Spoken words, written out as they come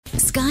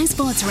Sky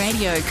Sports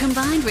Radio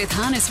combined with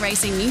Harness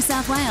Racing New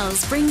South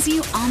Wales brings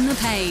you On the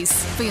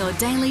Pace for your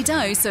daily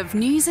dose of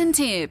news and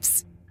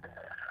tips.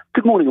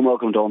 Good morning and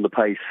welcome to On the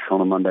Pace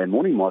on a Monday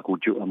morning. Michael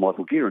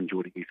Guerin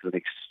joining you for the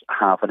next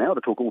half an hour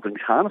to talk all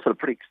things harness at a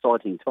pretty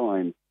exciting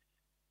time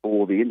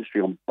for the industry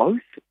on both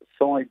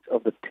sides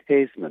of the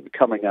Tasman.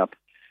 Coming up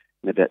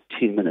in about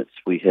 10 minutes,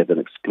 we have an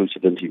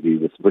exclusive interview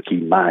with Ricky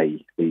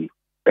May, the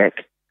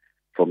back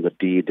from the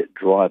dead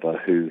driver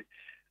who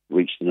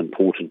reached an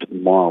important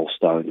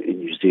milestone in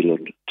New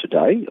Zealand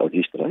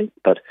yesterday.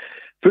 But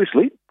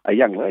firstly, a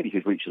young lady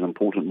who's reached an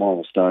important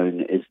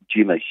milestone is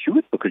Gemma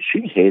Hewitt, because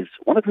she has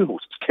one of her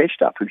horses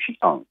cashed up who she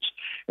owns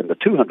in the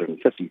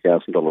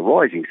 $250,000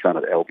 Rising Sun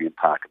at Albion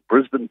Park in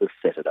Brisbane this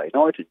Saturday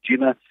night. And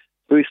Gemma,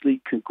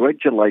 firstly,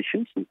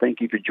 congratulations and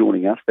thank you for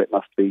joining us. That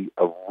must be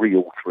a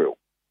real thrill.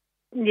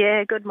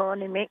 Yeah, good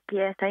morning, Mick.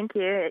 Yeah, thank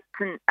you. It's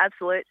an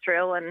absolute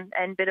thrill and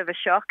a bit of a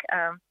shock.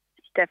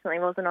 Definitely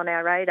wasn't on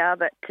our radar,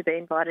 but to be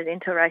invited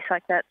into a race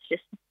like that's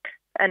just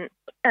an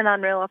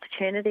unreal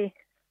opportunity.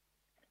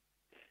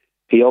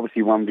 He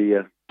obviously won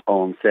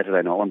on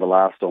Saturday night, won the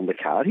last on the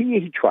card.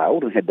 He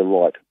trailed and had the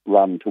right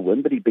run to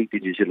win, but he beat the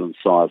New Zealand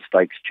Sires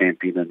Stakes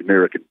champion and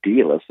American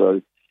Dealer.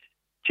 So,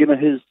 Gemma,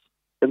 his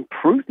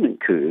improvement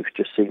curve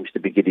just seems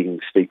to be getting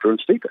steeper and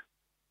steeper.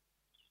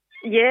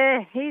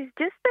 Yeah, he's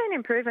just been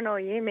improving all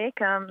year, Mick.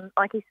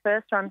 Like his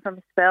first run from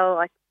a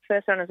spell,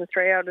 first run as a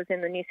 3-year-old was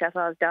in the New South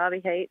Wales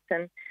Derby heats,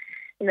 and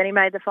then he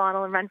made the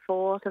final and ran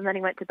fourth, and then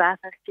he went to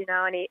Bathurst,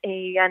 and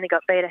he only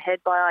got beat ahead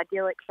by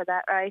Idyllic for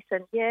that race.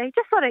 And yeah, he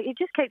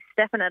just keeps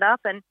stepping it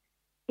up, and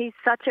he's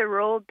such a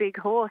raw, big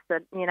horse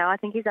that, I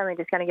think he's only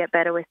just going to get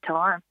better with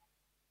time.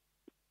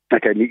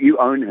 Okay, you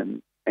own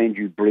him and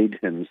you bred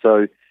him,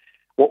 so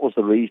what was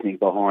the reasoning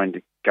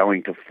behind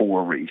going to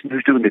For a Reason,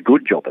 who's doing a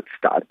good job at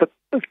start, but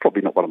it's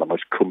probably not one of the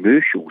most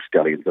commercial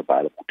stallions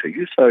available to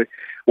you. So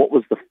what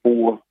was the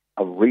For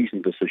a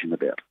Reason decision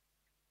about?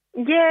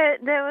 Yeah,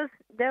 there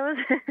was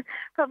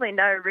probably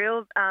no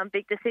real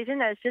big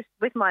decision. It was just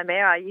with my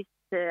mare, I used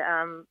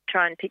to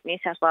try and pick New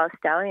South Wales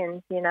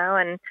stallions,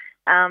 and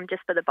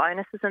just for the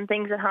bonuses and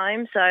things at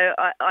home. So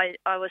I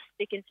was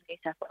sticking to New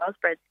South Wales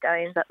bred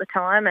stallions at the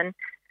time, and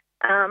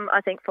I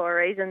think For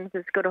a Reason's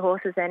as good a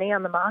horse as any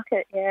on the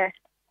market, yeah.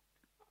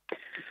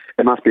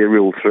 It must be a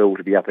real thrill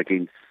to be up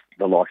against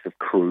the likes of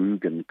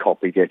Krug and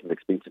Copycat and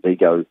Expensive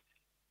Ego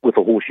with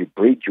a horse you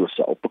breed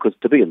yourself, because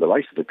to be in the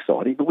race is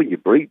exciting, but when you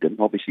breed them,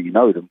 obviously you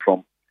know them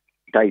from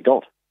day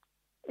dot.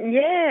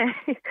 Yeah,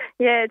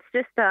 yeah, it's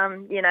just,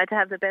 to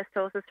have the best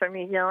horses from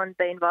New Zealand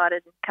be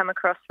invited and come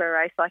across for a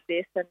race like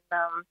this, and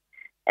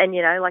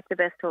like the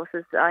best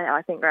horses,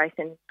 I think,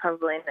 racing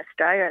probably in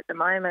Australia at the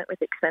moment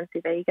with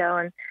Expensive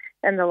Ego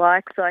and the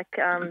likes,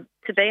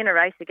 to be in a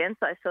race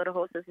against those sort of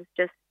horses is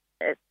just,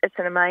 it's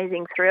an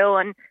amazing thrill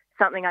and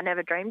something I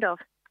never dreamed of.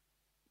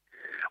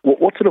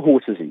 What sort of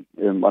horse is he?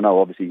 I know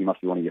obviously he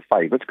must be one of your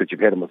favourites because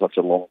you've had him for such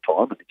a long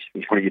time, and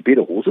he's one of your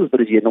better horses, but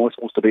is he a nice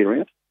horse to be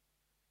around?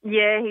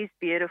 Yeah, he's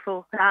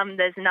beautiful.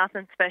 There's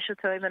nothing special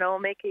to him at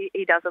all, Mick.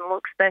 He doesn't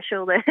look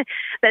special.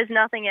 There's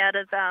nothing out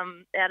of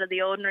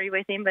the ordinary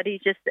with him, but he's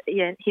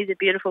a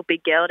beautiful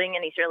big gelding,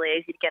 and he's really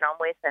easy to get on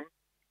with. And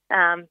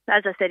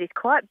as I said, he's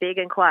quite big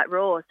and quite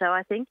raw. So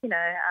I think,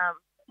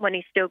 when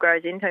he still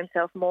grows into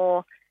himself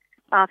more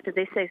after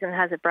this season and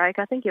has a break,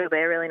 I think he'll be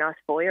a really nice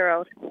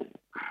 4-year-old.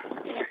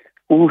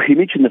 Well, he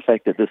mentioned the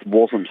fact that this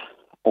wasn't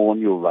on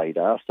your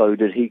radar. So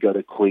did he go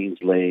to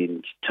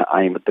Queensland to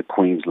aim at the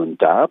Queensland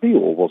Derby,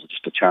 or was it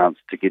just a chance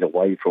to get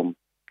away from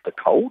the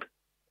cold?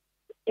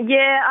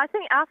 Yeah, I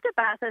think after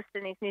Bathurst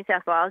and his New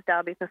South Wales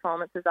Derby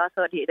performances, I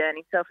thought he'd earn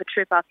himself a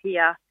trip up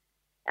here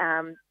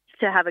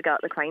to have a go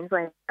at the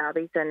Queensland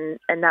Derbies, and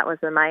that was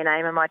the main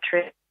aim of my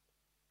trip.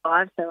 So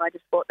I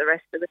just brought the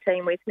rest of the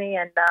team with me,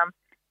 and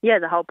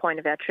the whole point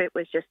of our trip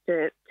was just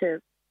to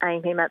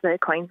aim him at the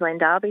Queensland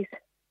Derbies.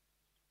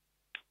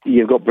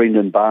 You've got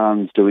Brendan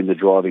Barnes doing the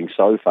driving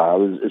so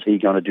far. Is he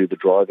going to do the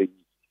driving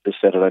this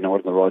Saturday night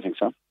in the Rising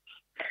Sun?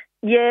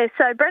 Yeah,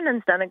 so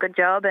Brendan's done a good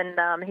job, and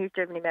he's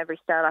driven him every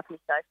start up here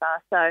so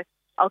far. So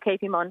I'll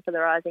keep him on for the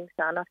Rising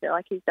Sun. I feel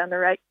like he's done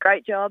a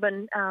great job,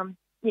 and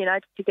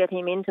to get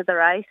him into the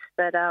race.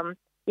 But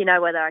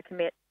whether I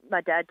commit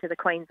my dad to the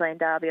Queensland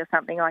Derby or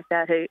something like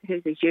that,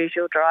 who's his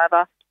usual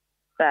driver.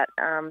 But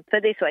for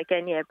this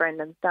weekend,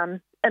 Brendan's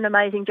done an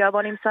amazing job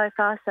on him so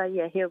far. So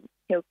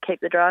he'll keep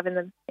the drive in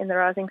the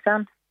Rising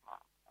Sun.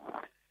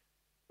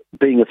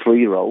 Being a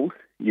 3-year-old,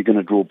 you're going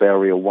to draw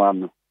barrier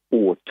 1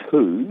 or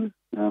 2.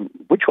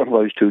 Which one of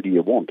those 2 do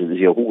you want? Is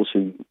he a horse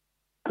who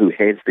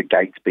has the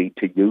gate speed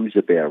to use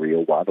a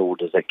barrier 1, or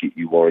does that get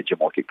you worried you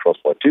might get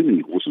crossed by too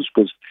many horses?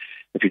 Because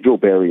if you draw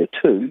barrier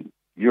 2,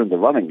 you're in the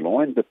running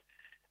line, but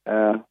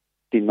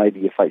then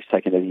maybe your fate's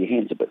taken out of your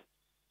hands a bit.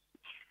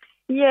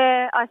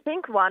 Yeah, I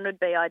think 1 would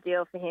be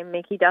ideal for him,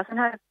 Mick. He doesn't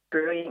have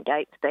brilliant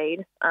gate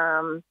speed.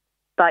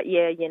 But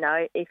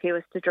if he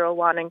was to draw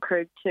 1 and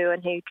Krug 2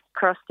 and he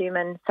crossed him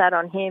and sat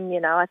on him,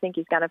 I think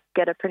he's going to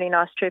get a pretty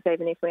nice trip,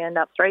 even if we end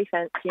up 3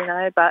 fence,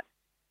 But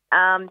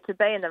To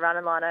be in the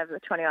running line over the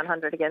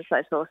 2100 against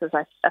those horses,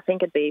 I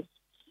think it'd be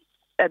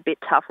a bit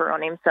tougher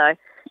on him. So,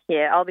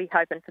 yeah, I'll be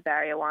hoping for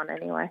barrier 1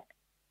 anyway.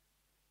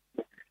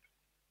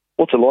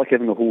 What's it like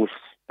having a horse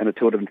in a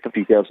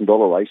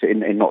 $250,000 race,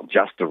 and not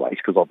just a race,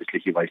 because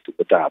obviously he raced at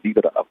the Derby,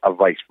 but a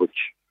race which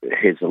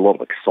has a lot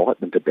of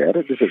excitement about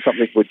it? Is it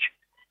something which,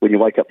 when you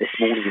wake up this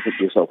morning, you think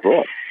to yourself,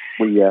 right,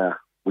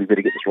 we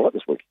better get this right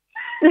this week?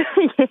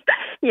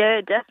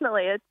 Yeah,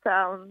 definitely.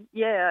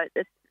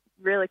 It's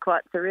really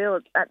quite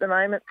surreal at the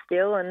moment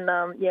still, and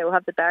we'll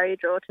have the barrier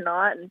draw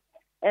tonight,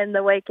 and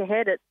the week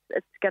ahead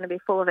it's going to be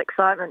full of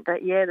excitement.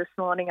 But yeah, this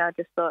morning I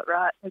just thought,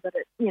 right, we've got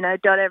to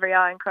dot every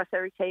I and cross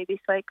every T this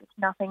week.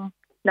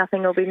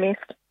 Nothing will be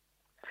missed.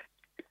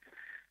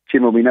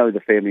 Gemma, we know the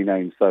family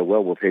name so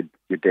well. We've had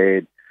your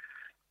dad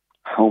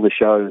on the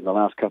show in the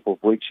last couple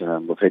of weeks.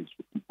 We've had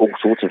all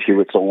sorts of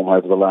Hewitts on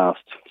over the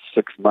last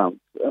 6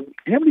 months.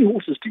 How many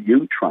horses do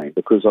you train?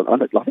 Because I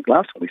think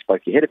last time we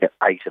spoke, you had about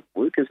 8 at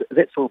work. Is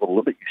that sort of a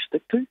limit you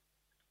stick to?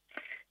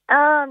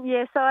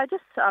 So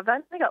I've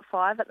only got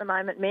 5 at the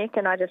moment, Mick,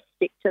 and I just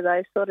stick to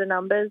those sort of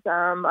numbers.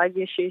 I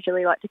just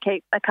usually like to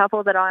keep a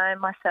couple that I own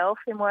myself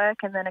in work,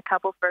 and then a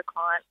couple for a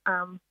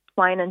client,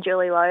 Wayne and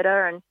Julie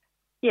Loader, and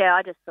yeah,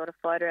 I just sort of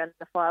float around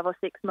the 5 or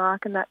 6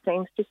 mark, and that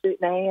seems to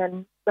suit me.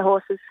 And the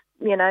horses,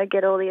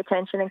 get all the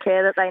attention and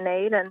care that they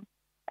need,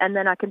 and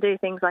then I can do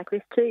things like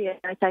this too.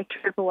 Take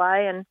a trip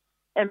away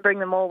and bring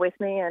them all with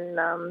me. And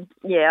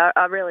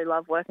I really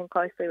love working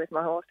closely with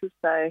my horses.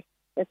 So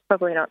it's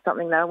probably not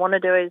something that I want to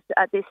do is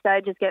at this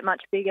stage is get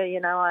much bigger.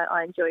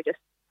 I enjoy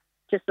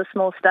just a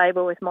small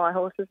stable with my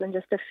horses and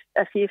just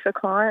a few for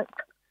clients.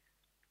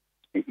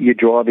 Your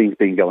driving's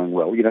been going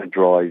well. You don't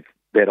drive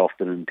that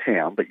often in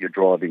town, but your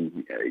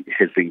driving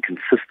has been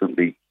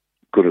consistently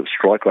good at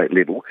strike rate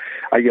level.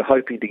 Are you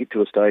hoping to get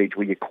to a stage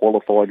where you're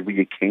qualified, where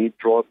you can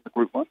drive the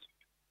Group 1s?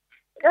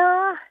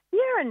 Yeah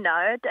and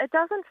no. It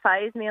doesn't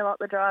faze me a lot,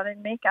 the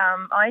driving, Mick.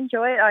 I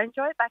enjoy it. I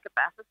enjoy it back at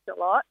Bathurst a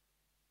lot.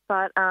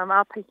 But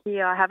up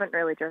here, I haven't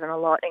really driven a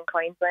lot in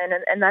Queensland,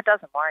 and that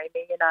doesn't worry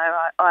me.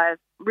 I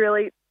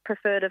really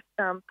prefer to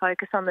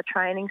focus on the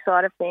training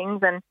side of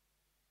things, and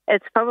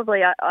it's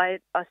probably I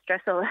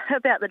stress a lot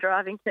about the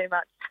driving too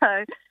much.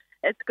 So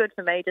it's good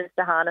for me just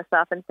to harness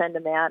up and send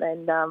them out.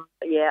 And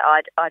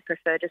I'd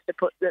prefer just to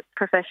put the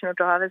professional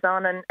drivers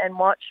on and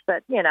watch.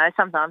 But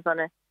sometimes on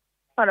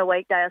a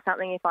weekday or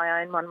something, if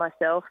I own one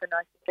myself and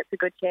I think it's a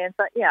good chance,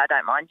 but I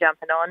don't mind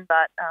jumping on.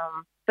 But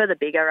for the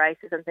bigger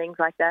races and things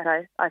like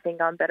that, I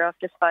think I'm better off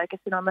just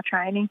focusing on the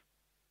training.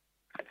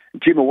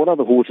 Gemma, what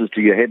other horses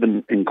do you have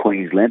in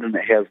Queensland, and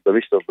how's the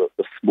rest of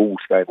the small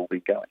stable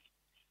been going?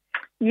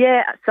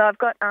 Yeah, so I've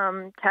got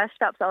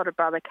Cashed Up's older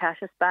brother,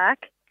 Cassius,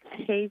 back.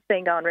 He's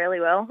been going really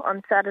well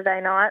on Saturday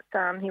nights.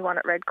 He won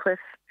at Redcliffe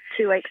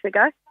 2 weeks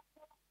ago.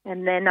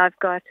 And then I've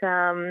got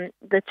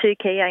the 2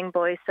 Kiyang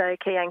boys, so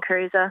Kiyang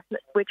Cruiser,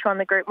 which won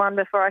the Group 1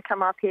 before I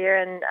come up here,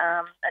 and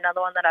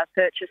another one that I've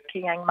purchased,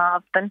 Kiyang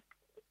Marvin.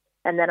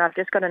 And then I've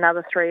just got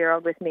another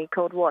 3-year-old with me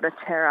called Water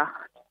Terror.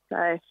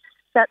 So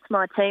that's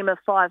my team of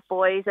 5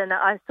 boys. And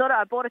I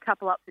bought a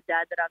couple up for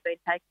Dad that I've been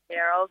taking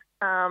care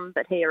of,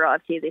 but he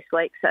arrived here this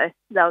week, so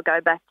they'll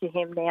go back to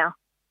him now.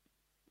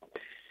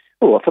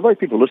 Well, for those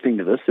people listening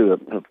to this who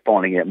are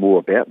finding out more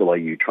about the way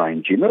you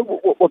train, Gemma,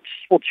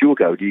 what's your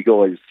go? Do you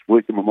guys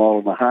work them a mile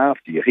and a half?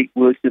 Do you heat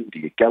work them? Do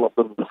you gallop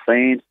them in the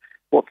sand?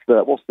 What's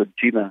the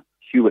Gemma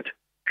Hewitt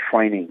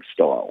training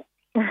style?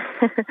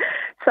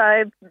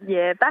 So,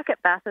 back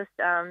at Bathurst,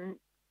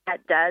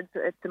 at Dad's,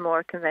 it's a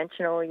more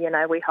conventional,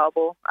 we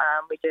hobble.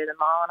 We do the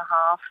mile and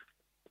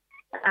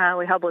a half.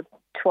 We hobble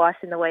twice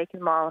in the week, a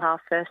mile and a half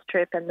first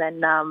trip, and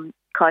then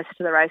closer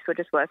to the race, we'll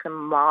just work them a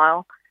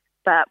mile.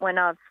 But when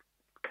I've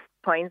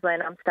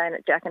Queensland, I'm staying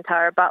at Jack and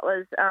Tara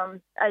Butler's.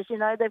 As you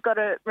know, they've got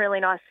a really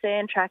nice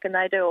sand track and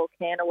they do all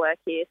canter work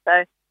here.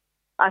 So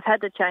I've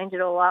had to change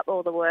it all up,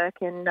 all the work.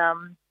 And,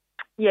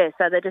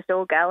 so they're just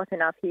all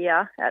galloping up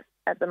here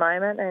at the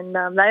moment. And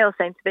they all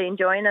seem to be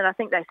enjoying it. I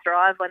think they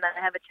thrive when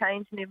they have a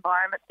change in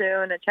environment too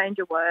and a change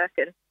of work.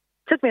 And it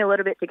took me a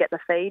little bit to get the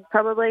feed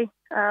probably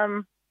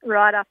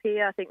right up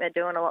here. I think they're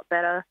doing a lot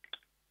better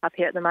up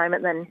here at the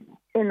moment than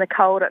in the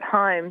cold at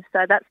home.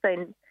 So that's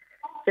been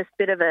just a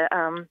bit of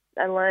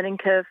a learning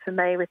curve for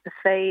me with the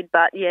feed.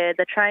 But,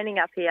 the training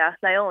up here,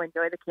 they all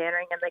enjoy the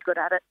cantering and they're good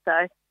at it.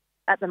 So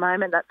at the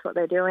moment, that's what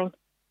they're doing.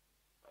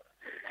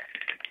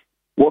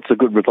 What's a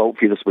good result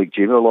for you this week,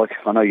 Gemma?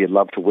 I know you'd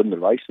love to win the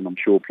race, and I'm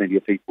sure plenty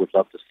of people would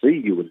love to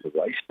see you win the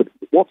race, but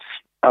what's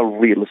a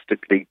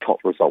realistically top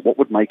result? What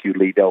would make you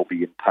leave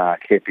Albion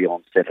Park happy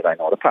on Saturday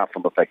night, apart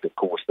from the fact, of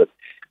course, that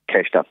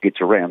Cashed Up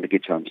gets around to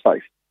get you home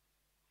safe?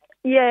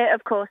 Yeah,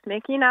 of course,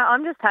 Mick.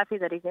 I'm just happy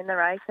that he's in the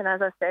race. And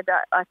as I said,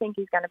 I think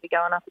he's going to be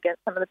going up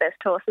against some of the best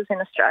horses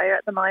in Australia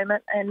at the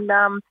moment. And,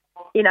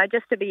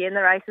 just to be in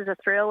the race is a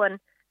thrill. And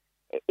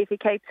if he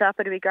keeps up,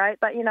 it'll be great.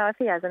 But, if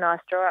he has a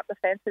nice draw up the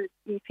fence,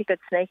 if he could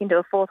sneak into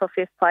a 4th or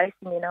 5th place,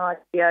 I'd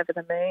be over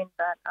the moon.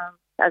 But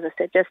as I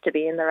said, just to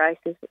be in the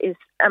race is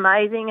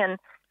amazing. And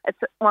it's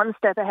one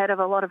step ahead of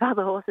a lot of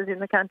other horses in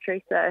the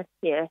country. So,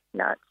 yeah,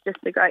 no, it's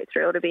just a great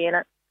thrill to be in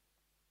it.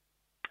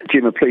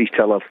 Gemma, please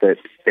tell us that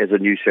as a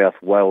New South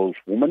Wales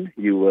woman,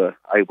 you were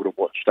able to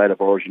watch State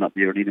of Origin up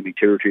there in enemy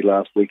territory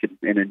last week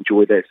and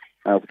enjoy that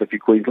with a few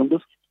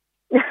Queenslanders.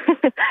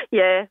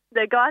 Yeah,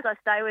 the guys I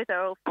stay with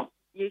are all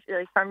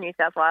usually from New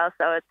South Wales,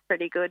 so it's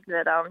pretty good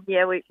that,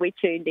 we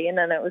tuned in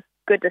and it was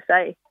good to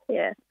see,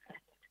 yeah.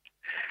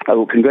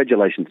 Well,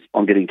 congratulations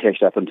on getting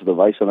cashed up into the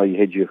race. I know you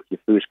had your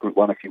first Group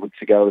 1 a few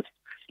weeks ago. It's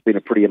been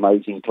a pretty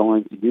amazing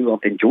time for you.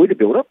 Enjoy the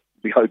build-up.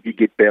 We hope you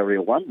get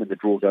Barrier 1 when the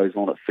draw goes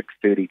on at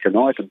 6:30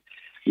 tonight. And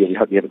yeah, we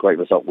hope you have a great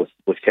result with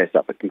cashed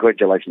up. But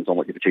congratulations on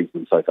what you've achieved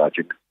so far,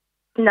 Jim.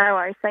 No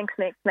worries. Thanks,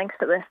 Mick. Thanks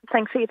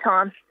for your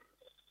time.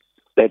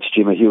 That's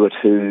Gemma Hewitt,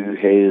 who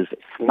has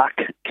snuck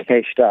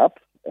cashed up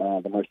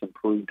the most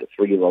improved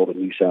 3-year-old in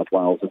New South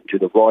Wales into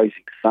the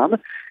Rising Sun.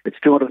 It's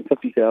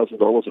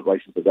 $250,000 at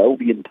races at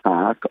Albion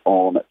Park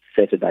on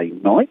Saturday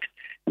night,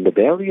 and the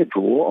barrier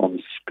draw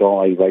on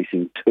Sky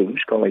Racing 2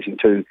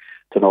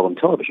 tonight on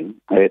television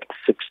at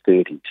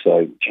 6:30.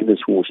 So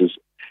Gemma's horses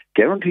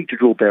guaranteed to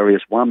draw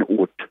barriers 1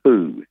 or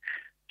 2.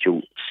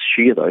 She'll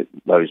share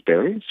those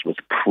barriers with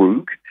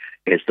Krug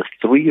as the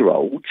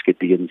 3-year-olds get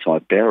the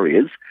inside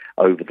barriers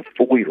over the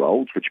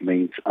 4-year-olds, which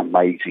means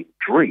Amazing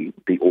Dream,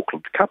 the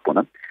Auckland Cup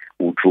winner,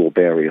 will draw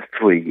barrier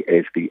 3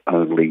 as the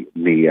only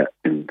mare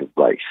in the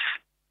race.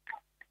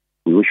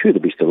 We wish her the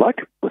best of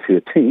luck with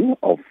her team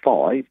of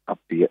 5 up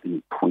there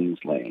in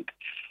Queensland.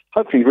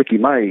 Hopefully Ricky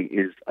May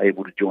is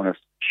able to join us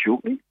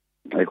shortly,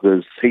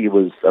 because he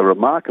was a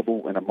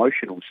remarkable and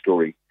emotional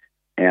story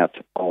out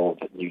of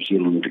New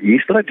Zealand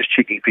yesterday. Just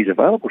checking if he's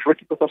available. Is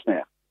Ricky with us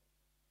now?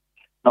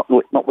 Not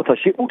with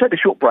us yet. We'll take a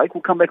short break.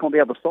 We'll come back on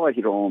the other side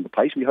here on The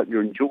Pace. We hope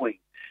you're enjoying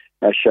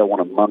our show on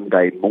a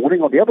Monday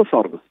morning. On the other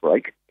side of this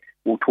break,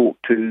 we'll talk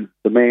to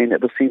the man at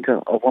the centre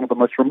of one of the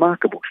most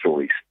remarkable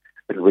stories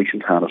in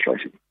recent harness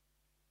racing.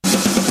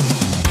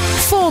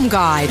 Form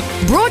Guide,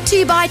 brought to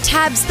you by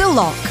Tabs The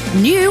Lock,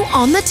 new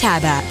on the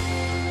Tab app.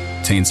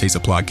 T&Cs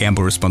apply.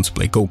 Gamble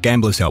responsibly. Call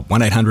Gamblers Help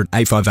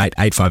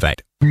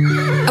 1-800-858-858.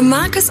 A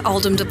Marcus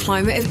Oldham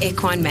Diploma of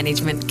Equine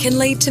Management can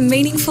lead to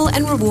meaningful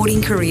and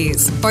rewarding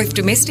careers, both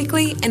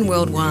domestically and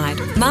worldwide.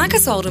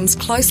 Marcus Oldham's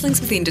close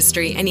links with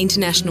industry and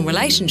international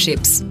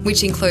relationships,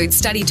 which include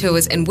study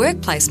tours and work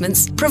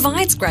placements,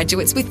 provides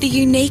graduates with the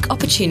unique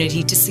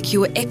opportunity to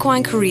secure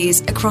equine careers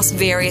across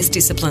various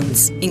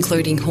disciplines,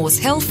 including horse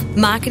health,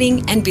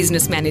 marketing and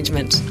business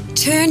management.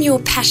 Turn your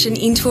passion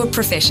into a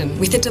profession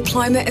with a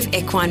Diploma of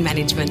Equine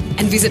Management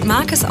and visit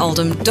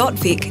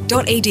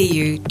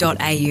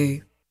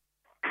marcusoldham.vic.edu.au.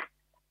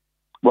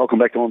 Welcome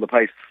back to On The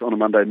Pace on a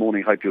Monday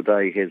morning. Hope your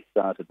day has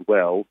started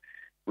well.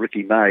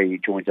 Ricky May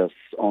joins us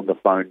on the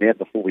phone now.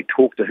 Before we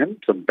talk to him,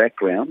 some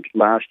background.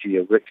 Last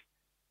year, Rick,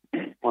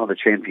 one of the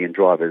champion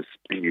drivers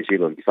in New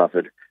Zealand,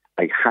 suffered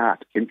a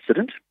heart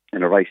incident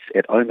in a race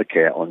at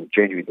Omakau on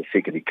January the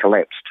 2nd. He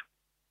collapsed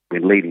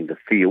when leading the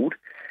field.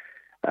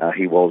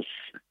 He was,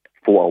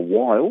 for a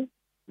while,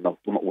 not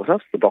with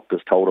us. The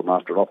doctors told him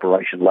after an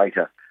operation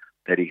later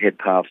that he had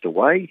passed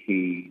away.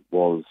 He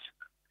was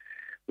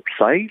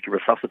saved,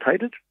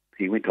 resuscitated.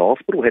 He went to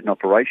hospital, had an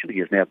operation. He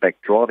is now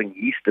back driving.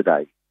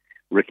 Yesterday,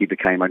 Ricky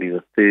became only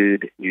the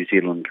 3rd New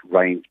Zealand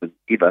reinsman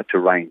ever to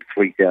reign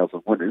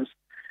 3,000 winners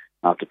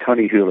after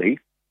Tony Hurley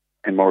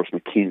and Maurice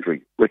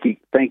McKendry. Ricky,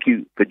 thank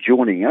you for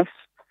joining us.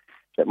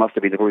 That must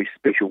have been a very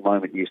special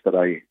moment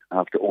yesterday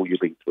after all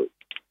you've been through.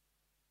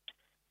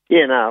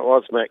 Yeah, no, it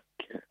was, Mick.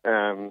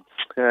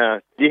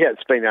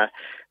 It's been a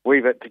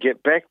wee bit to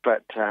get back,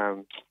 but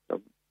I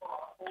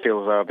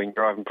feel as though I've been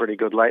driving pretty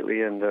good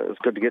lately, and it was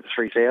good to get to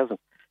 3,000.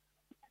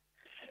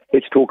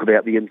 Let's talk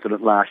about the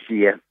incident last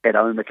year at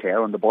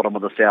Omakau on the bottom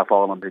of the South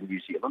Island in New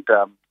Zealand.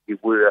 You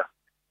were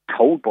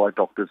told by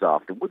doctors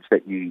afterwards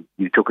that you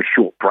took a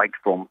short break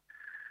from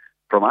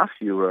us.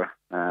 You were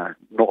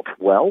not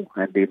well,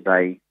 and then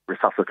they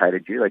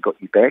resuscitated you. They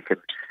got you back, and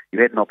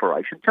you had an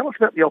operation. Tell us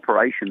about the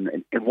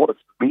operation and what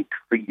it's meant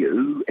for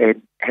you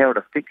and how it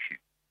affects you.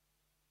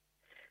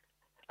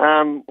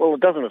 Well,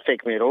 it doesn't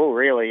affect me at all,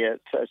 really.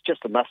 It's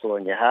just a muscle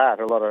in your heart.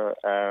 A lot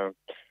of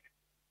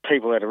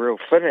people that are real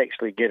fit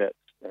actually get it.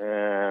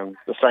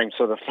 The same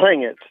sort of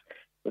thing.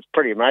 It's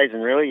pretty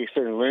amazing, really. You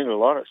sort of learn a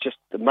lot. It's just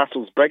the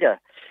muscle's bigger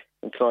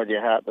inside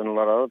your heart than a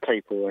lot of other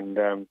people, and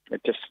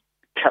it just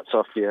cuts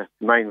off your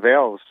main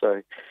valves.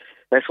 So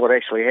that's what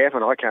actually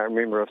happened. I can't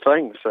remember a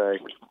thing. So,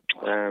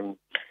 I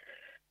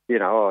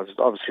was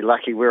obviously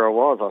lucky where I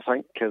was, I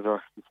think, because,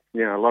 a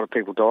lot of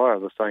people die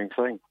of the same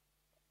thing.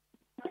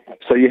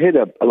 So you had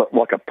a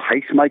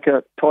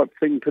pacemaker type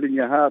thing put in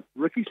your heart,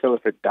 Ricky, so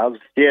if it does...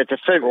 Yeah,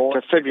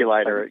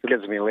 defibrillator. It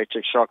gives me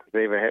electric shock if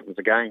it ever happens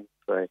again.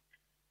 So,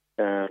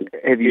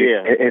 have you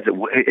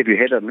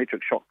had an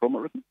electric shock from it,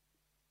 Ricky?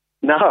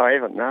 No, I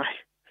haven't, no.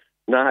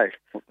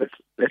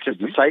 It's just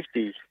the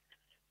safety,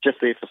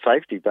 just there for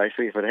safety,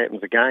 basically, if it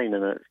happens again,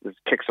 and it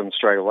kicks them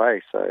straight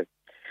away. So,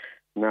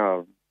 no,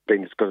 I've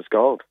been as good as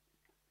gold.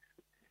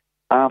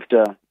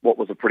 after what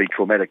was a pretty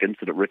traumatic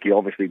incident, Ricky,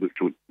 obviously, which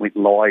went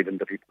live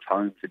into people's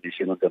homes in New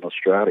Zealand and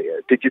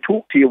Australia, did you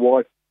talk to your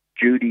wife,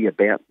 Judy,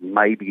 about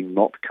maybe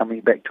not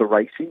coming back to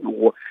racing?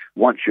 Or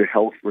once your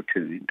health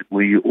returned,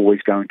 were you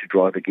always going to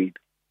drive again?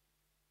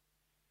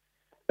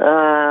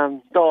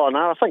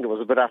 I think it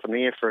was a bit up in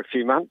the air for a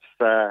few months.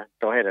 I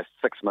had a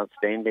 6-month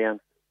stand down,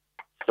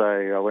 so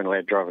I wasn't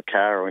allowed to drive a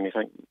car or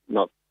anything.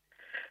 Not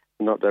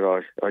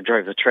that I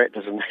drove the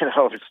tractors and that. I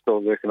was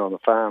still working on the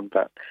farm,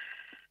 but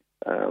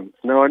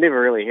no, I never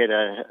really had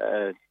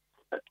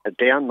a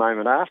down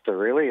moment after.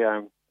 Really,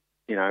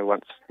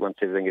 once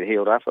everything had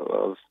healed up, I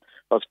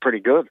was pretty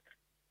good,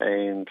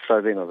 and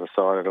so then I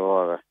decided,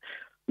 I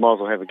might as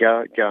well have a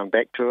go at going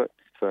back to it.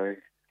 So.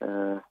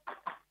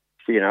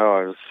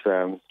 I was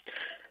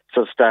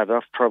sort of started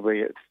off, probably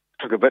it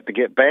took a bit to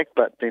get back,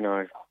 but,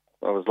 I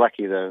was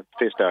lucky the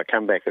first day I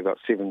come back, I got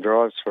 7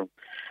 drives from,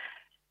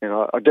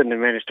 I didn't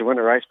manage to win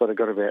a race, but I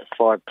got about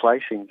 5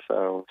 placings,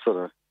 so sort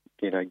of,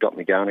 got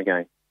me going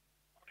again.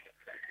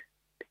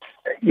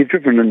 You've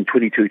driven in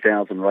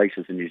 22,000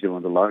 races in New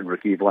Zealand alone,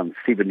 Ricky. You've won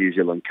 7 New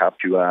Zealand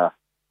Cups. You are,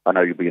 I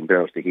know you'll be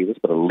embarrassed to hear this,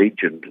 but a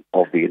legend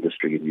of the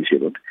industry in New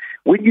Zealand.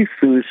 When you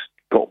first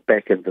got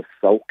back into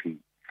sulky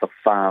for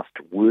fast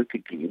work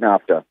again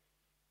after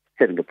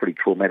having a pretty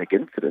traumatic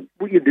incident,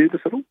 were you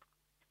nervous at all?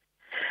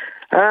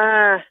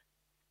 Yeah,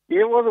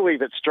 it was a wee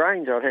bit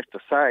strange, I'd have to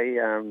say.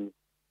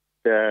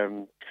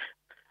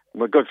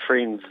 My good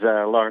friends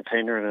Lawrence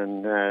Henry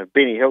and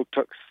Benny Hill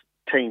took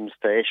teams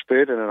to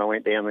Ashburton, and I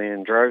went down there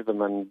and drove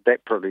them, and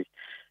that probably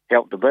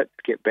helped a bit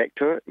to get back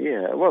to it.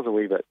 Yeah, it was a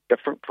wee bit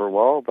different for a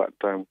while, but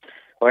I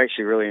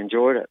actually really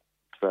enjoyed it.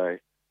 So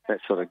that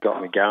sort of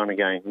got me going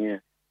again, yeah.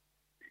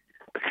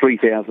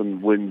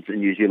 3,000 wins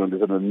in New Zealand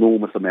is an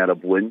enormous amount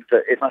of wins.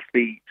 It must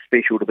be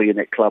special to be in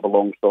that club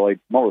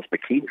alongside Maurice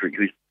McKendry,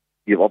 who's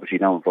you've obviously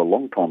known for a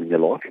long time in your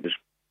life. You was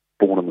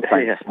born in the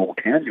same small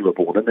town you were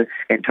born in,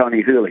 and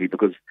Tony Hurley,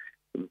 because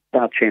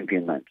they're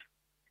champion names.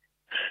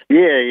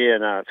 Yeah,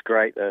 no, it's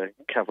great. A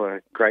couple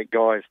of great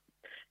guys,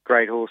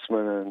 great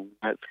horsemen, and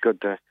it's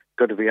good to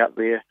be up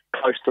there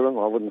close to them.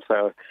 I wouldn't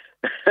say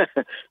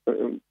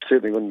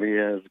certainly wouldn't be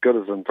as good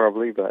as them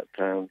probably, but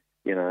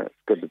it's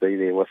good to be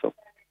there with them.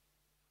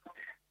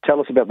 Tell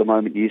us about the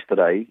moment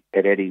yesterday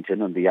at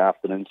Addington in the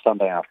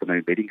Sunday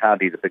afternoon meeting,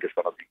 hardly the biggest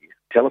one of the year.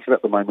 Tell us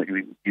about the moment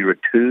you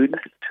returned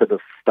to the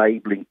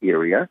stabling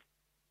area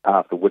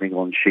after winning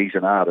on She's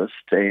an Artist,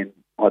 and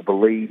I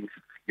believe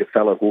your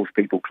fellow horse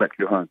people clapped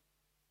you home.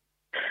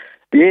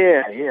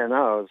 Yeah,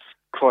 no, it was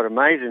quite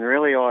amazing,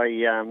 really.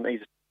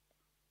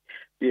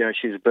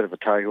 She's a bit of a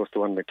tow horse, the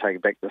one we take her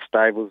back to the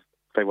stables.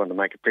 They wanted to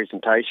make a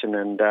presentation,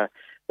 and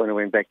when I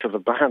went back to the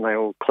barn, they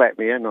all clapped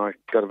me in. I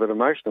got a bit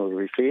emotional, to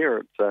be fair.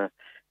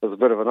 It was a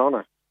bit of an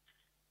honour.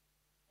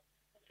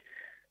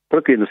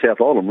 Particularly in the South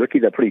Island, Ricky,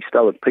 they're pretty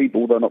stoic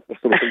people. They're not the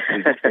sort of people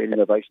who get standing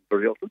ovations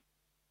very often.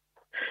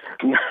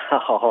 No,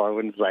 I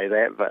wouldn't say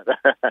that, but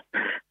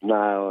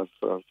no,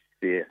 I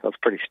was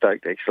pretty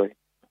stoked, actually.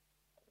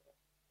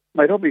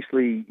 Mate,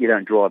 obviously you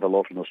don't drive a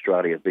lot in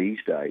Australia these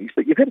days,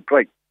 but you've had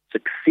great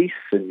success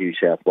in New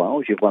South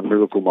Wales. You've won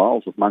Miracle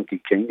Miles with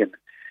Monkey King, and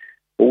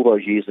all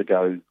those years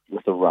ago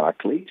with the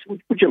Rackleys.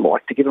 Would you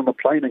like to get on a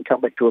plane and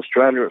come back to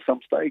Australia at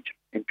some stage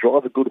and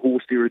drive a good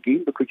horse there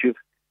again? Because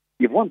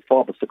you've won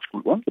 5 or 6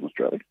 Group 1s in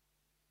Australia.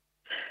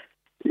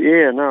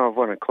 Yeah, no, I've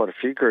won quite a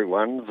few Group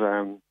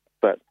 1s,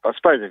 but I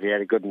suppose if you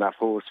had a good enough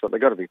horse, but they've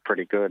got to be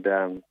pretty good.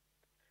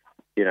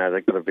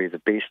 They've got to be the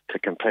best to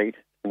compete,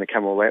 and they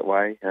come all that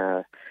way.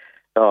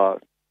 I've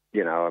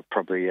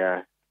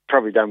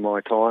probably done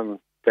my time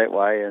that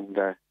way and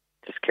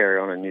just carry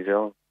on in New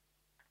Zealand.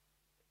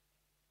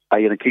 Are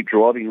you going to keep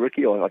driving,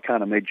 Ricky? I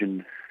can't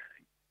imagine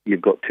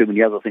you've got too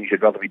many other things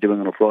you'd rather be doing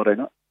on a Friday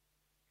night.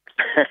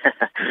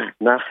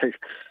 No,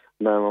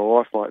 my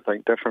wife might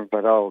think different,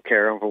 but I'll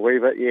carry on for a wee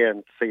bit,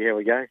 and see how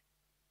we go.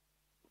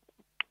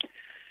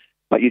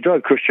 But you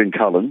drove Christian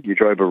Cullen, you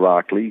drove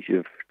Rackleys,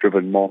 you've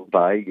driven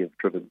Monbay, you've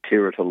driven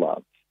Terror to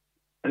Love.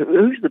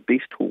 Who's the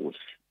best horse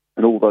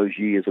in all those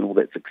years and all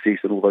that success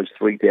and all those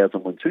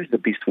 3,000 wins? Who's the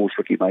best horse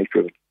Ricky May's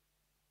driven?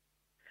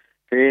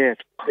 Yeah,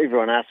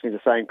 everyone asks me the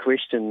same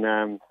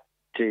question.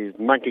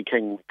 Monkey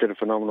King did a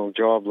phenomenal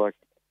job. Like,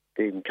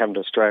 he even come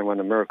to Australia and won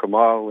a Miracle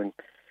Mile.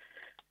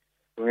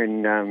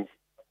 When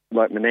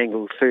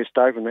Menangle first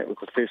opened, that was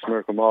the first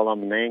Miracle Mile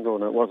on Menangle,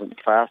 and it wasn't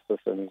the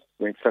fastest, and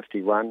went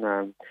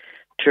 51.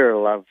 Terror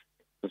Love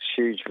was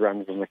huge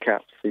runs in the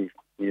Cups. He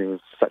was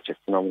such a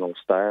phenomenal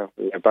stayer.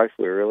 They both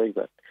were, really,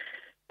 but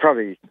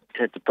probably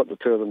had to put the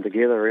two of them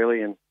together,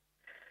 really. And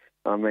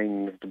I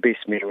mean, the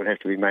best mare would have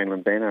to be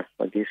Mainland Banner,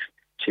 I guess.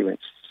 She went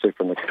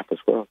super in the Cup as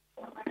well.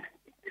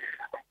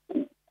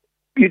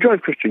 You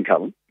drove Christian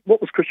Cullen.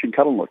 What was Christian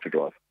Cullen like to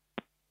drive?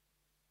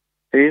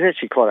 He's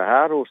actually quite a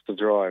hard horse to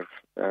drive.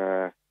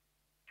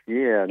 He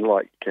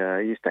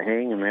used to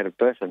hang him out a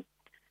bit, and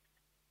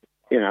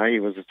he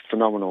was a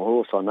phenomenal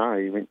horse. I know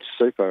he went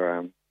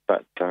super,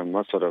 but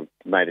I sort of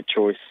made a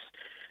choice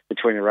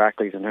between the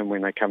Rackleys and him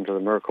when they come to the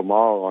Miracle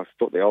Mile. I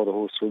thought the older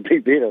horse would be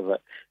better,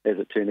 but as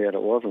it turned out,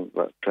 it wasn't.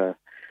 But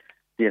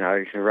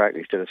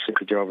Rakeley's did a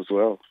super job as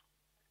well.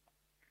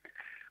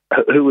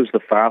 Who was the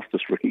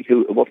fastest, Ricky?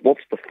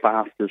 What's the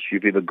fastest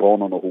you've ever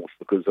gone on a horse?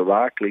 Because the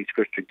Rakeley's,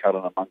 Christian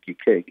Cullen and Monkey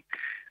King,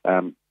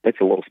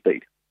 that's a lot of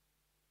speed.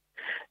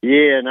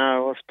 Yeah,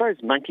 no, I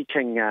suppose Monkey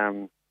King,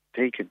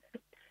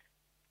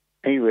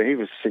 he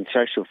was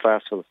sensational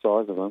fast for the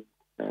size of him.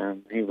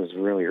 He was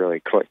really, really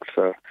quick.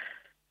 So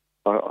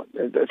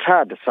it's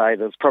hard to say.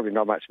 There's probably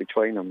not much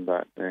between them,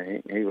 but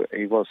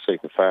he was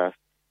super fast.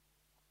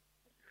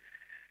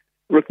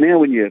 Rick, now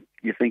when you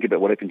think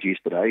about what happened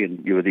yesterday,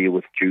 and you were there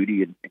with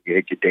Judy, and you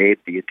had your dad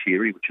there,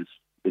 Terry, which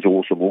is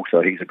awesome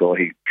also. He's a guy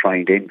who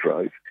trained and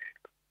drove.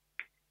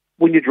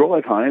 When you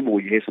drive home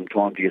or you have some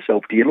time to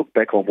yourself, do you look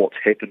back on what's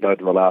happened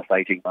over the last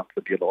 18 months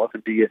of your life,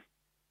 and do you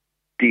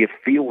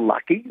feel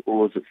lucky,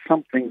 or is it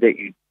something that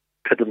you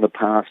did in the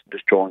past and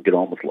just try and get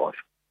on with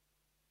life?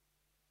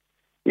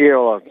 Yeah,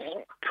 well,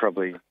 I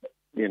probably,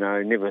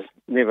 never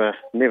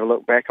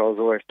look back. I was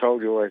always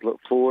told you always look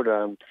forward.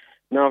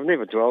 No, I've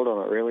never dwelled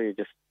on it really. You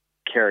just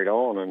carried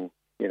on, and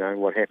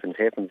what happens,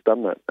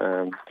 doesn't it?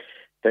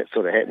 That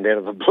sort of happened out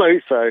of the blue,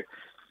 so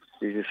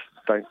you just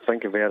don't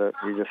think about it.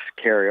 You just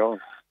carry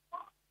on.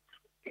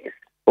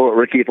 Well,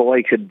 Ricky, if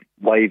I could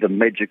wave a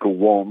magical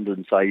wand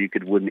and say you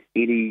could win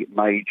any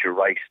major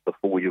race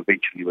before you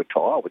eventually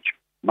retire, which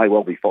may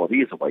well be 5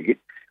 years away yet,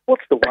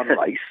 what's the one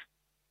race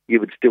you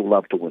would still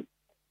love to win?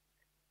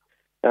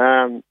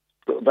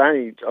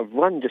 I've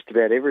won just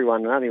about every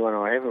one. The only one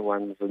I haven't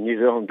won is the New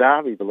Zealand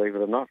Derby, believe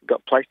it or not.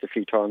 Got placed a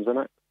few times in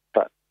it,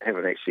 but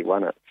haven't actually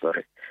won it. So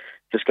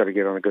just got to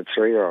get on a good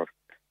 3-year-old.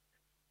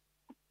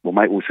 Well,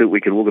 mate, we'll see what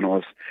we can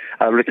organise.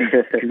 Ricky,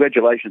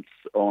 congratulations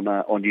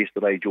on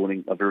yesterday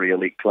joining a very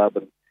elite club.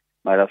 And,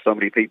 mate, there's so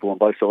many people on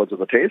both sides of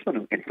the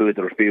Tasman and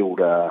further afield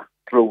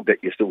thrilled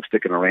that you're still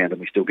sticking around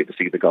and we still get to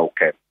see the gold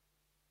cap.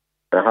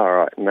 All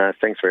right. No,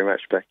 thanks very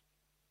much, Beck.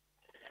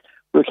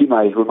 Ricky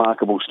May's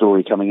remarkable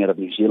story coming out of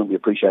New Zealand. We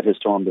appreciate his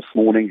time this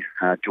morning,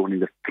 joining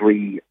the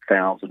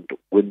 3,000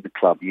 win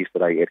club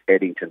yesterday at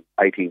Addington,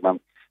 18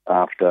 months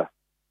after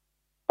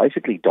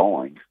basically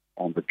dying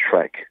on the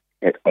track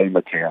at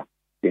Omakau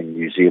in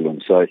New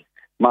Zealand. So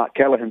Mark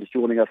Callaghan's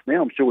joining us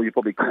now. I'm sure you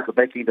probably caught the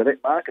back end of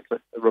that, Mark. It's a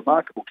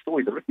remarkable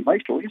story, the Ricky May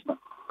story, isn't it?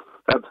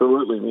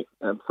 Absolutely, Nick.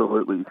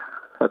 Absolutely.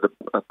 Had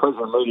a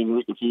pleasure meeting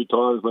Rick a few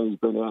times when he's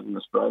been out in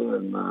Australia,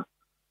 and a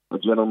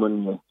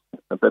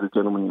better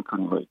gentleman you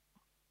couldn't meet.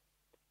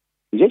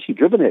 He's actually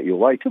driven out your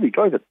way too. He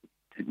drove at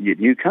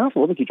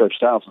Newcastle. I think he drove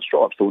Stars and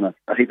Stripes on a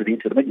heap of the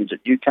Inter-Dominions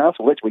at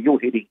Newcastle. That's where you're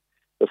heading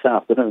this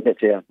afternoon.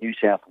 That's our New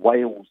South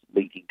Wales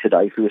meeting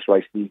today. First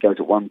race goes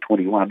at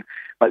 1:21.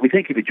 Mate, we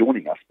thank you for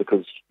joining us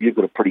because you've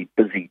got a pretty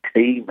busy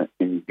team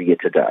in there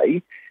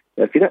today.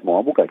 If you don't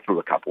mind, we'll go through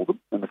a couple of them.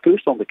 And the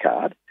first on the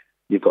card,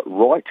 you've got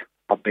Right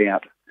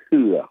About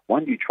Her.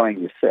 One you train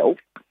yourself.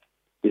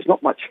 There's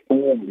not much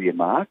form there,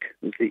 Mark.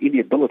 Is there any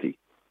ability?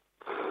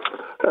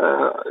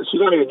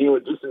 She's only a new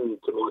addition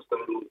to my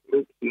stable.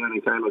 She only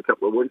came a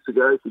couple of weeks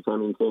ago. She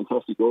came in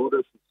fantastic order.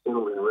 She's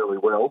settled in really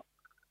well.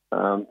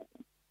 $1.10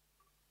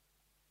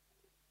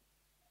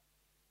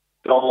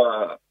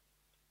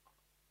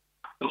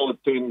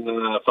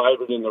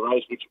 favourite in the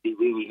race, which would be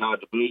really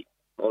hard to beat.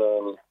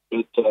 But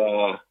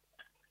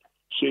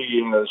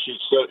she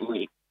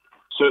certainly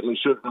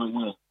should run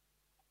well.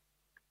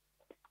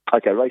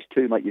 Okay, race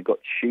 2, mate. You've got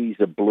She's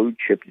a Blue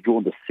Chip. You're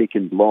on the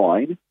second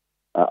line.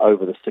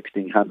 Over the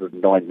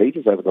 1,609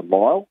 metres, over the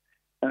mile.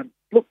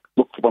 Look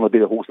for one of the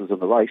better horses in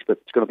the race, but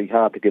it's going to be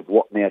hard to give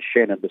What Now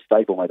Shannon the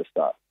stablemate a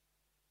start.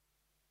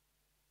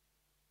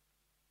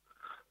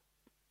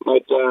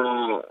 Mate,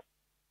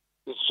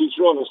 she's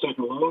right on the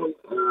second line.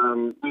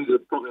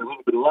 There's probably a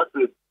little bit of luck,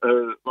 but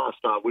her last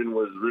start win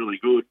was really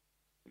good,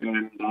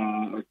 and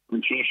I'm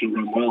sure she'll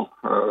run well.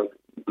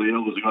 The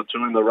Elders have got 2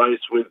 in the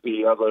race with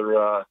the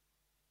other.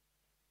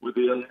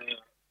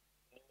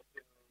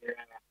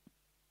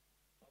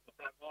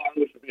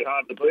 Which would be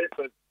hard to beat,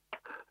 but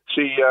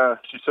she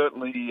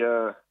certainly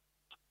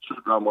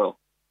should run well.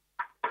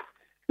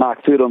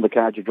 Mark, third on the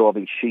card, you're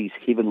driving She's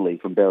Heavenly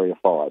from Barrier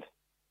 5.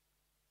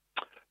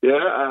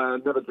 Yeah,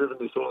 never driven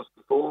this horse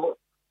before.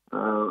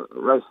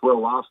 Raced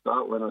well last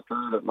start when I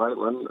started at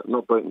Maitland,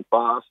 not beaten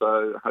far,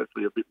 so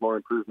hopefully a bit more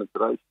improvement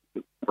today.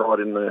 Right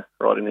in the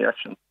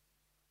action.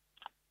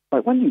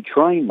 Right, when you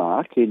train,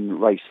 Mark, in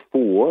race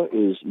 4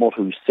 is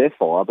Motu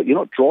Sapphire, but you're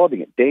not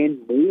driving it.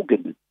 Dan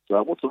Morgan.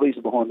 So what's the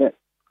reason behind that?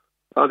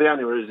 The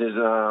only reason is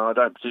I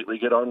don't particularly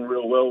get on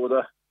real well with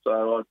her,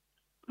 so I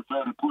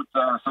prefer to put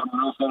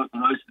someone else on at the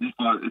races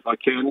if I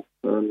can.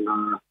 And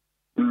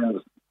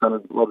Dan's done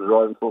a lot of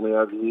driving for me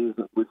over the years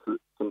with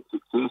some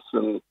success,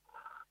 and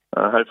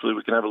hopefully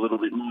we can have a little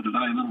bit more today.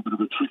 A little bit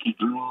of a tricky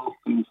draw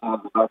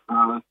inside the back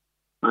row.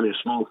 Only a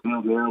small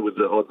field now with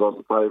the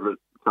odds-on favourite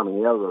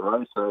coming out of the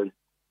race, so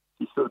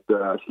she should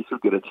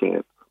get a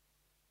chance.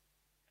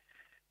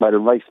 Mate,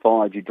 in race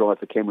 5, you drive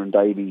for Cameron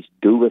Davies,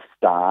 Do a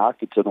Star.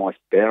 It's a nice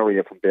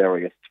barrier from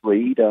barrier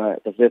 3. Does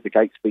it have the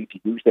gate speed to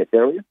use that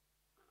barrier?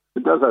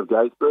 It does have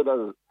gate speed.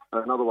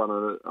 Another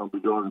one I'll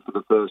be driving for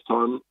the first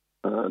time.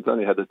 It's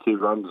only had the 2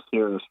 runs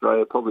here in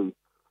Australia. Probably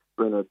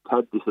been a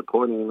tad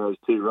disappointing in those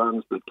 2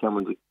 runs, but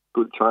Cameron's a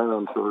good trainer.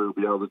 I'm sure he'll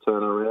be able to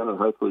turn around, and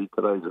hopefully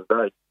today's the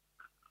day.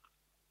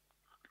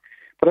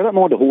 But I don't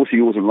mind a horse of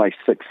yours in race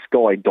 6,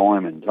 Sky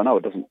Diamond. I know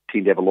it doesn't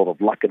tend to have a lot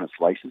of luck in its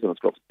races, and it's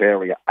got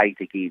barrier 8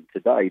 again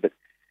today, but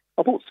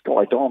I thought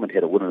Sky Diamond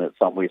had a win in it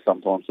somewhere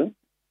sometime soon.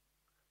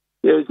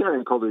 Yeah, he's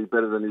going probably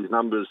better than his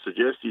numbers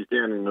suggest. He's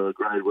down into a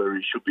grade where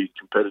he should be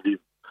competitive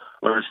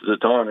most of the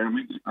time. I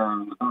mean,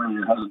 the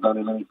barrier hasn't done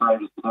him any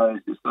favours today,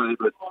 as you say,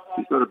 but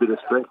he's got a bit of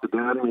strength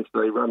about him if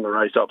they run the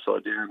race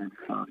upside down.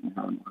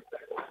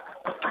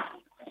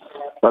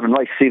 But in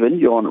race 7,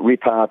 you're on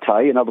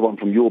Repartee, another one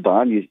from your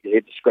barn. You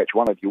had to scratch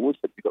one of yours,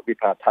 but you've got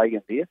Repartee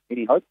in there.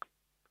 Any hope?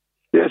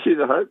 Yeah, she's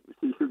a hope.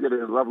 She should get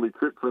a lovely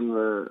trip from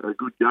a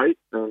good gate,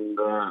 and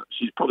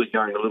she's probably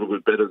going a little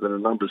bit better than her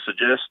numbers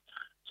suggest.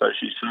 So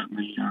she's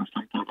certainly some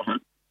type of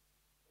hope.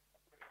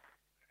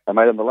 And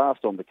mate, on the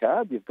last on the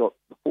card, you've got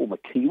the former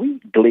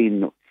Kiwi,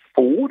 Glenn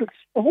Ford. It's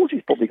a horse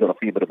who's probably got a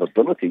fair bit of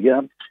ability.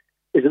 Is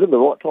it in the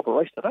right type of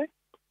race today?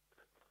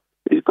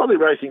 He's probably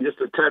racing just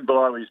a tad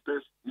below his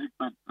best,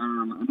 but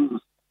it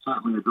is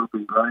certainly a drop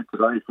in grade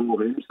today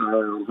for him, so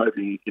I'm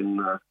hoping he can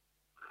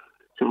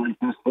show his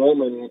best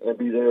form and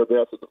be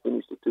thereabouts at the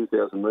finish. The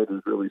 2,000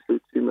 metres really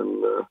suits him,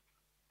 and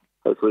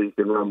hopefully he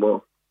can run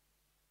well.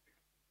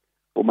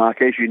 Well,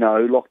 Mark, as you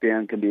know,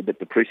 lockdown can be a bit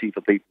depressing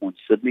for people in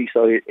Sydney,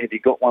 so have you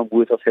got one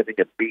worth us having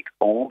a bet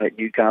on at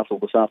Newcastle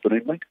this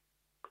afternoon, mate?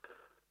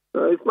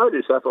 If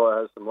Modu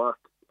Sapphire has some luck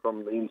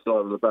from the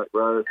inside of the back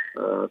row,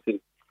 I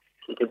think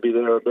he can be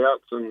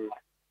thereabouts, and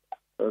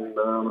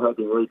I'm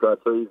hoping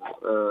Repartee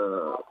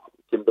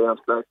can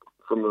bounce back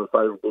from a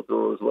favourable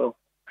draw as well.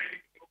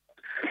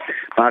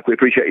 Mark, we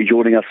appreciate you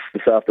joining us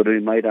this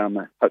afternoon, mate.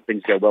 Hope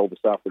things go well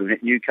this afternoon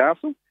at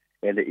Newcastle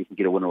and that you can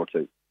get a winner or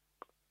two.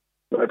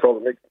 No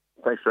problem, Nick.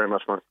 Thanks very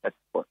much, mate.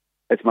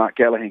 That's Mark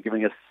Callaghan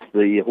giving us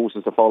the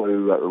horses to follow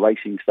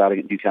racing starting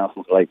at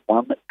Newcastle today,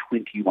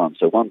 1:21.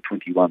 So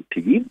 1:21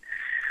 p.m.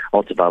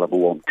 Odds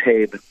available on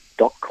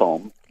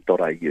tab.com.au.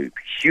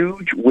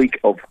 Huge week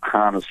of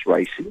harness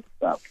racing,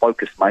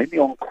 focused mainly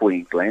on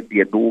Queensland, the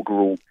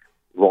inaugural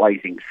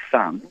Rising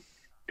Sun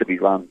to be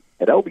run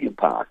at Albion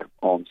Park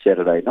on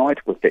Saturday night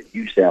with that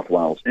New South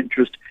Wales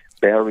interest.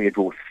 Barrier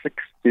draw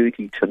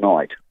 6:30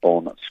 tonight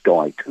on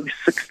Sky 2.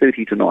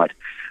 6:30 tonight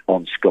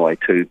on Sky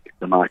 2.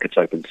 The markets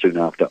open soon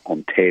after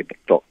on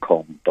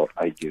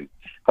tab.com.au.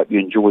 Hope you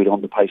enjoyed On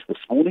the Pace this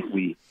morning.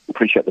 We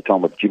appreciate the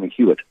time with Jimmy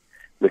Hewitt,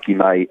 Ricky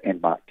May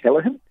and Mark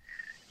Callaghan.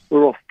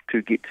 We're off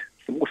to get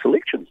some more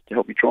selections to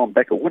help you try and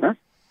back a winner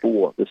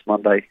for this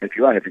Monday. If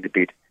you are having a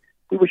bet,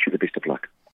 we wish you the best of luck.